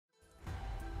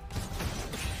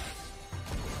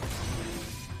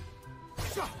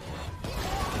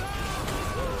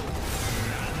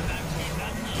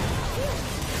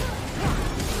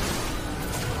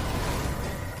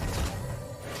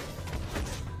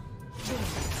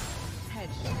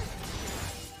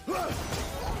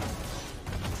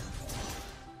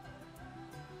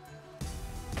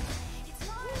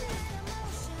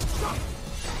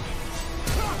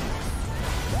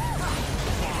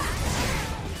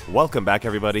Welcome back,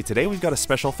 everybody. Today we've got a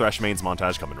special Thresh mains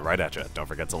montage coming right at you. Don't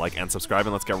forget to like and subscribe,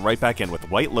 and let's get right back in with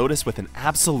White Lotus with an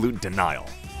absolute denial.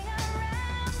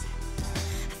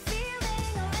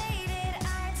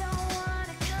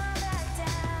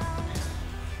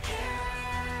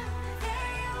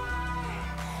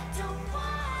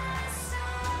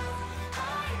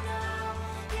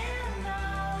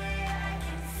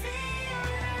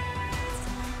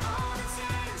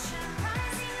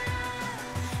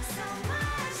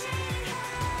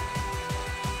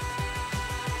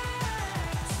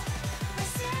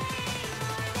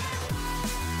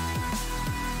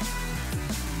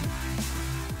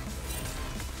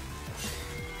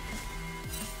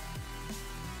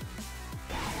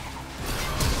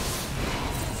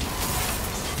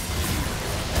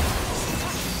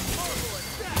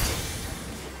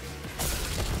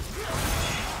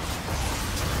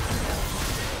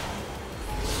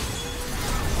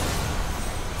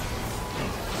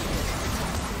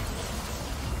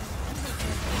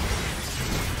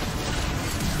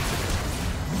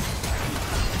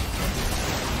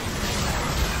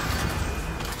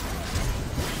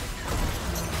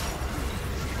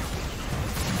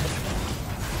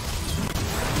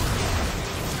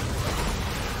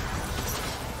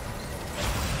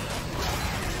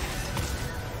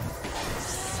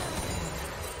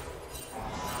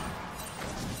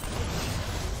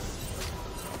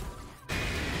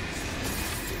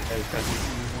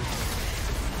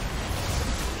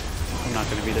 I'm not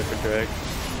going to be there for drag.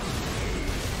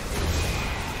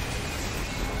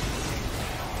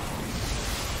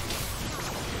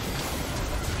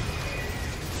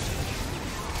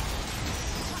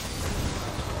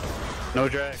 No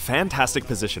drag. Fantastic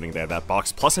positioning there. That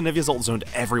box plus Anivia's ult zoned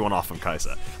everyone off from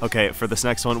Kai'Sa. Okay, for this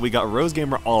next one, we got Rose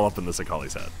Gamer all up in this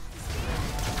Akali's head.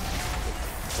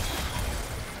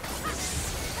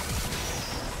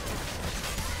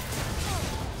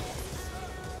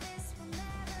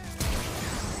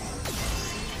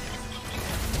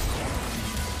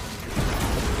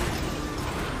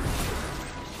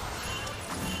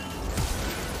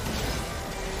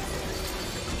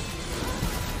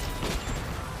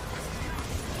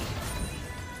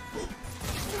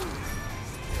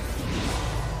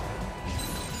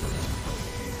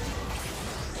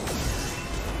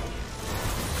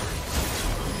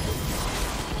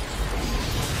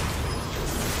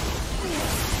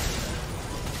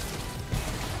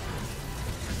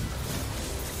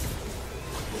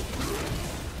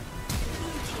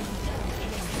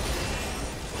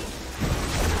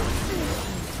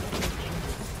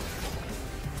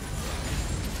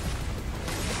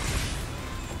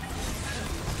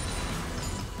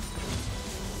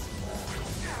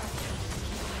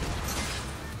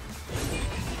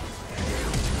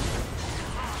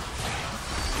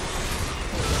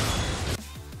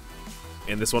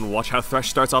 In this one, watch how Thresh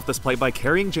starts off this play by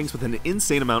carrying Jinx with an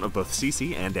insane amount of both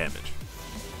CC and damage.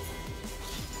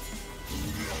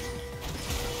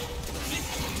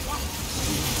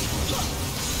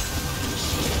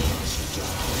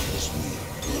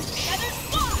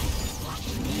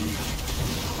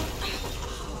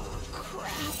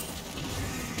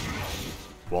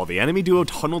 While the enemy duo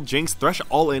tunneled Jinx, Thresh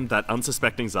all in that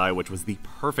unsuspecting Zai, which was the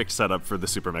perfect setup for the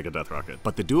Super Mega Death Rocket.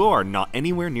 But the duo are not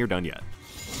anywhere near done yet.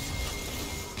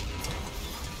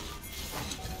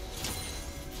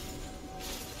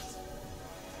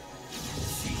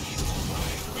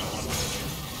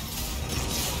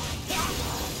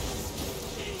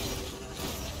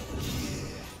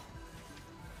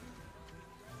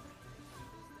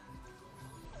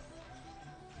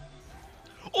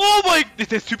 Oh mein... Der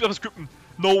Typ ist am Skripten.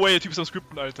 No way, der Typ ist am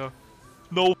Skripten, Alter.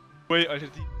 No way, Alter.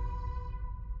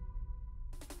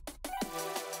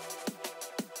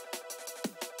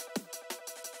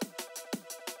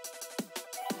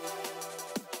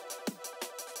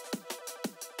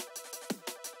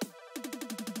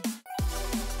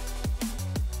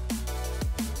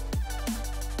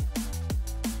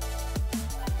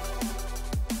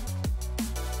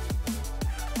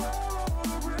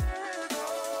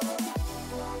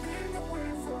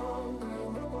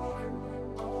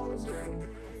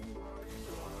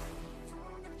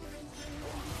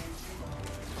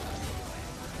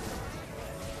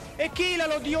 E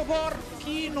killalo, dio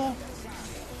porchino!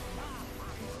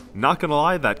 Not gonna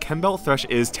lie, that Chembelt Thresh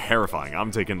is terrifying. I'm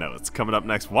taking notes. Coming up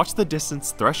next, watch the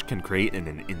distance Thresh can create in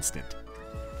an instant.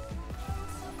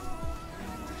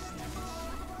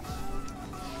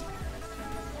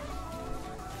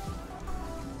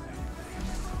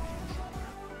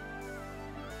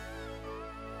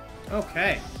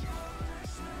 Okay.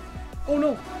 Oh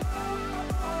no!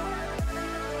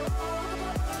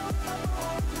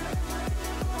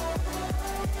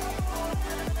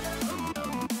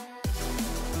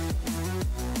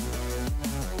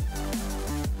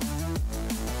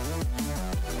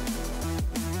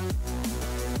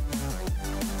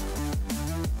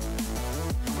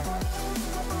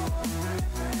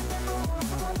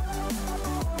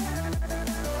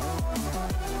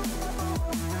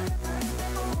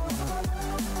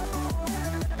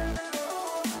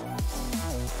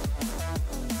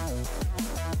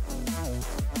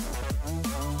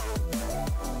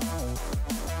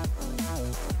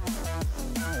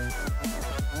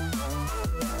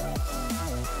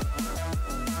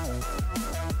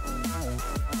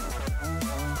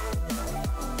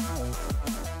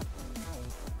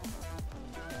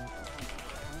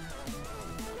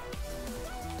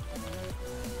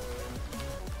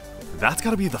 That's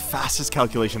gotta be the fastest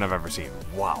calculation I've ever seen.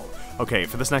 Wow. Okay,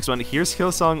 for this next one, here's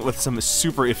Hillsong with some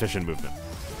super efficient movement.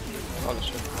 Oh,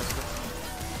 shit.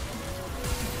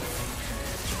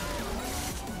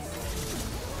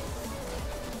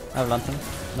 I have lantern,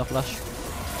 no flash.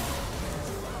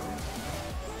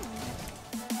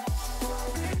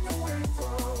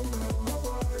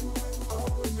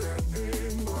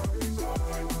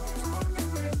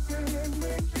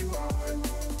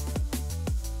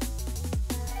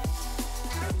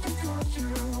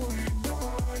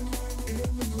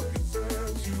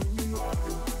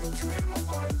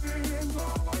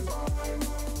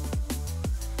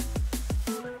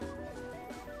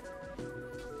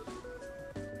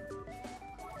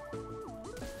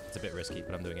 It's a bit risky,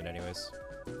 but I'm doing it anyways.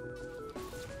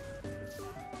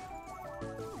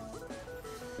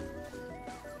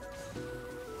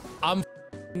 I'm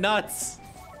nuts!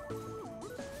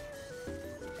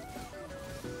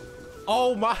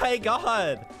 Oh my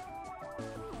god!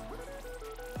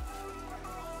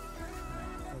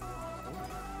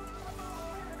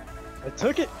 I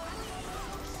took it.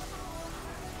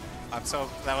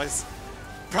 That was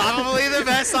probably the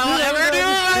best I'll ever do in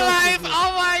my life!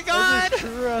 Oh my god! I just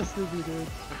trusted you, dude.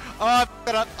 Oh, I f***ed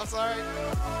it up. I'm sorry.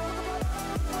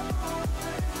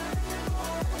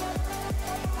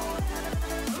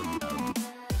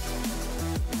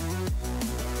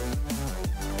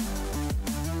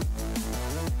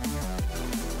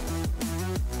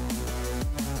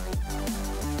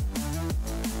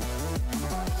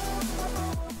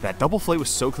 That double flight was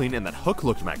so clean and that hook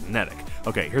looked magnetic.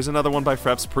 Okay, here's another one by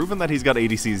Freps, proving that he's got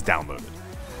ADCs downloaded.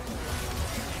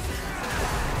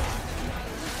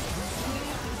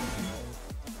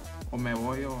 O me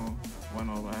voy o...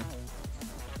 Bueno, va.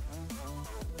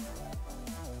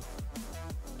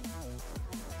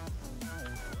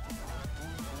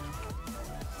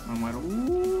 Me muero. No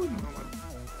me muero.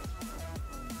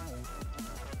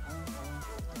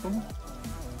 ¿Cómo?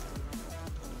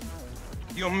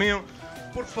 Dios mío.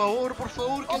 Por favor, que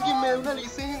alguien me dé una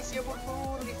licencia, por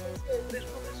favor. Licencia de Thresh.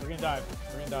 We're gonna dive.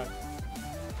 We're gonna dive.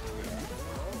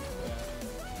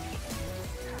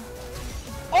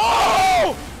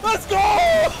 Oh! Let's go!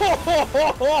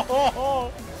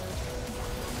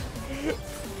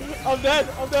 I'm dead.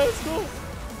 It's cool.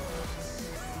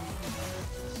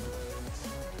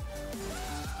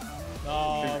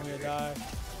 No, I'm gonna die.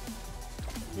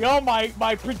 Yo,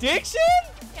 my prediction?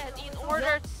 And in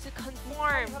order to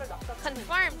confirm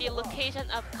the location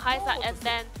of Kai'Sa, and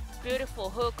then beautiful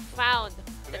hook found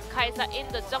the Kai'Sa in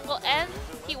the jungle, and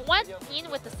he went in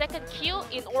with the second kill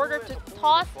in order to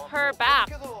toss her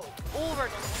back over.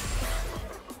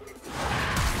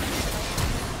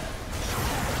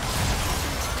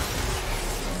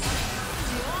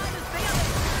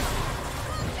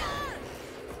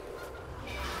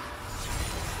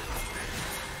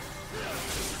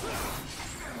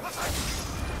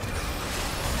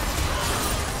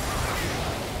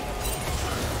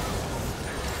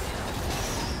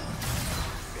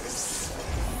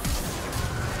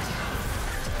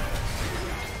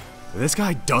 This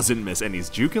guy doesn't miss, and he's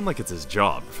juking like it's his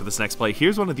job. For this next play,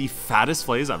 here's one of the fattest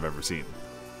plays I've ever seen.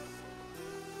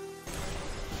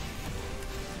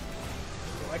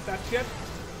 You like that shit?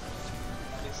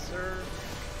 Yes, sir.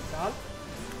 Done?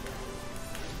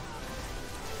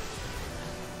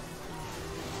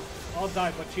 I'll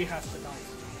die, but she has to die.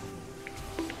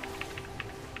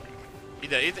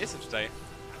 Idę tutaj.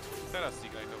 Teraz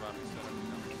ścigaj to wam.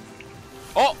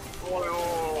 O!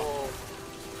 Oh!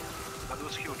 That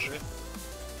was huge.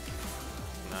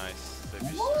 Nice.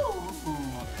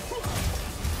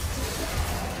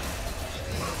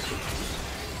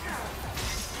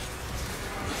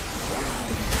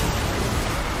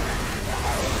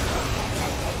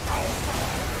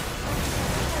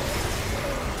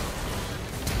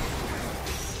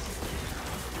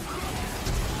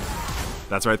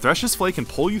 That's right, Thresh's Flay can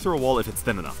pull you through a wall if it's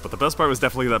thin enough, but the best part was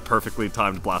definitely that perfectly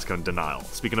timed blast cone denial.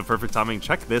 Speaking of perfect timing,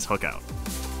 check this hook out.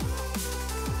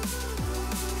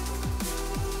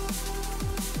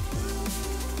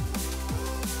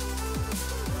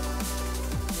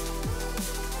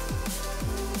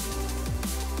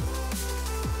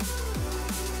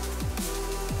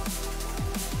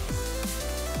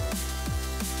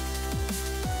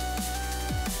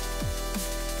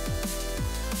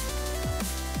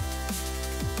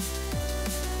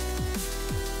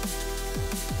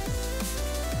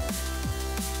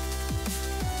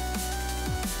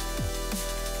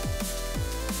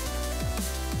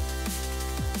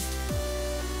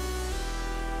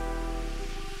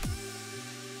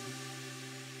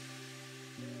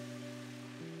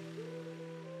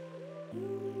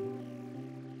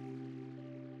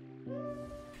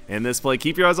 In this play,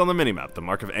 keep your eyes on the minimap. The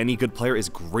mark of any good player is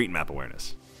great map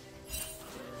awareness.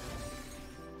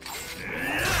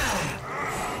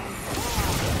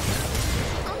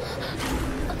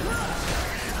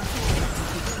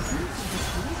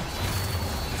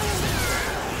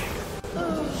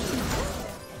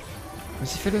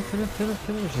 Vas-y, fais-le,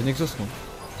 j'ai un exhaust moi.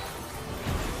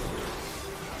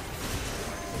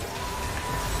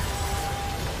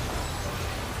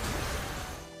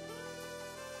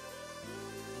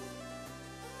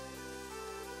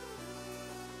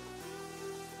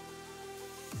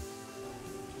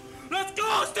 Let's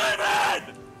go,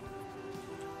 Steven!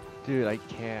 Dude, I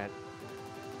can't.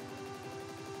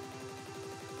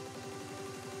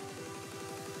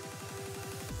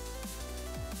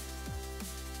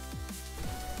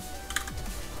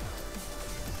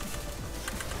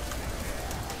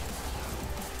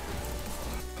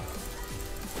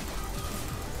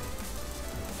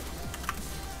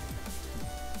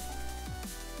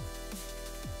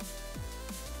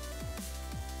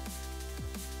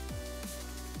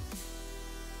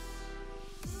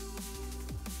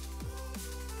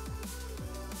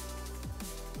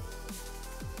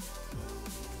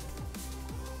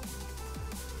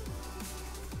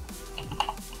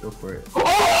 Go for it.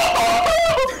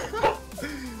 Oh!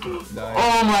 Nice.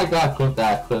 Oh my god, clip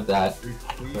that, clip that.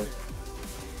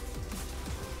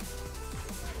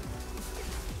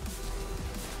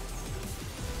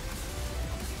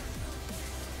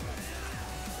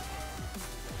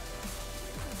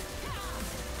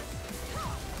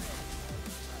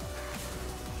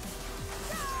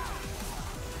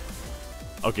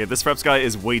 Okay, this Freps guy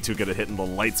is way too good at hitting the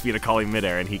light speed of Kali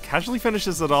midair, and he casually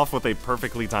finishes it off with a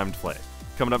perfectly timed play.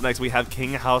 Coming up next, we have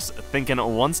King House thinking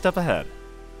one step ahead.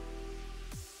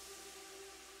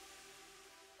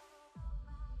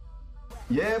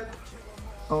 Yep.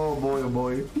 Oh boy, oh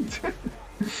boy.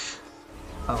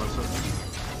 Oh,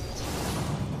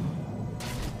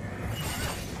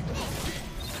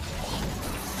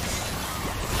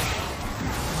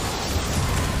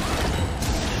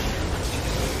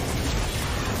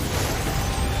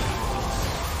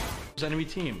 so enemy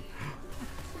team.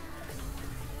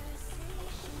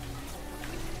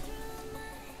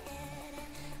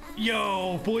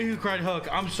 Yo, boy who cried hook.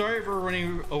 I'm sorry for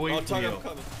running away from you.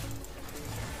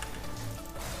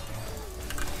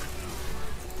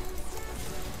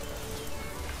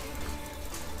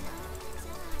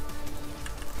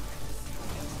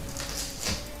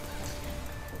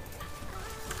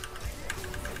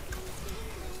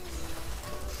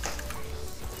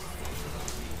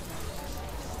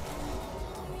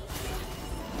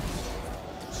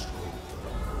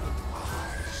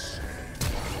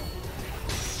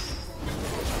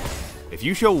 If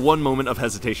you show one moment of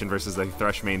hesitation versus a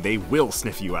Thresh main, they will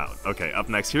sniff you out. Okay, up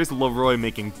next, here's Laroyy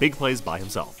making big plays by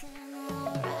himself.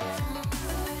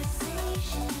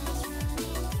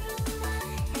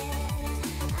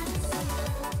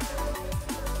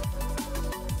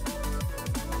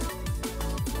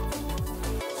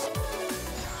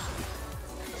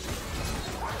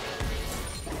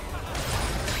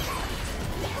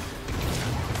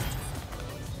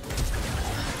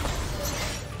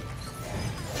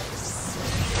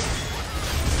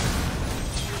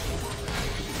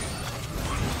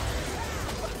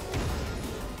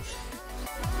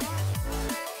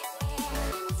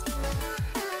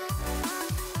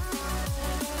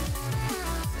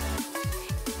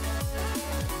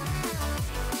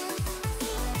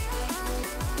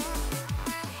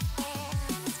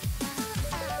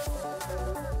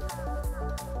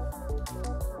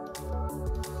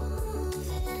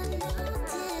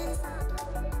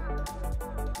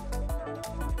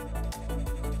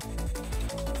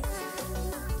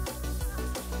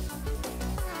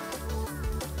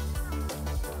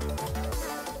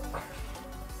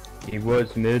 He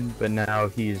was mid, but now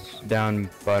he's down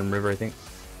bottom river, I think.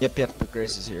 Yep, but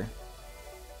Grace is here.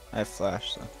 I have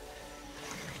flash, so.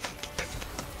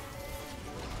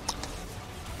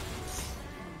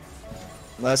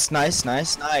 That's nice.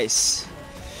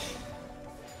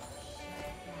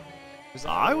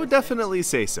 I would definitely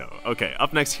say so. Okay,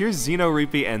 up next, here's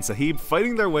Zenoreapy and Sahib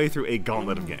fighting their way through a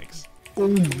gauntlet of ganks.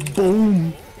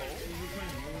 Boom.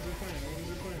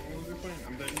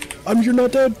 You're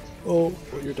not dead. Oh,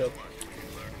 you're dead.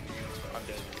 I'm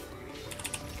dead.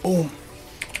 Boom.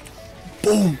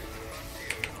 Boom.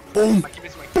 Boom.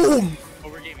 Boom.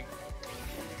 Overgaming.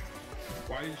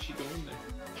 Why did she go in there?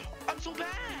 I'm so bad!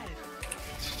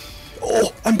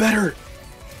 Oh, I'm better.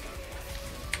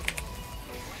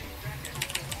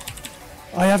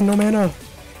 I have no mana.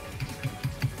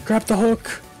 Grab the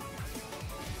hook.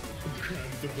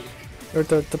 Or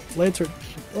the blades are.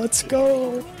 Let's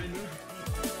go.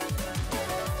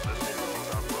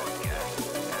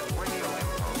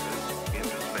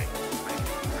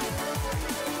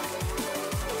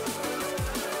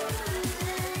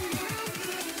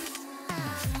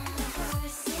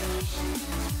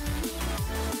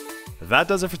 That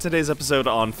does it for today's episode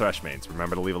on Thresh Mains.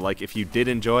 Remember to leave a like if you did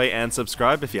enjoy and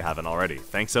subscribe if you haven't already.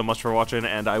 Thanks so much for watching,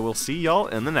 and I will see y'all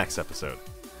in the next episode.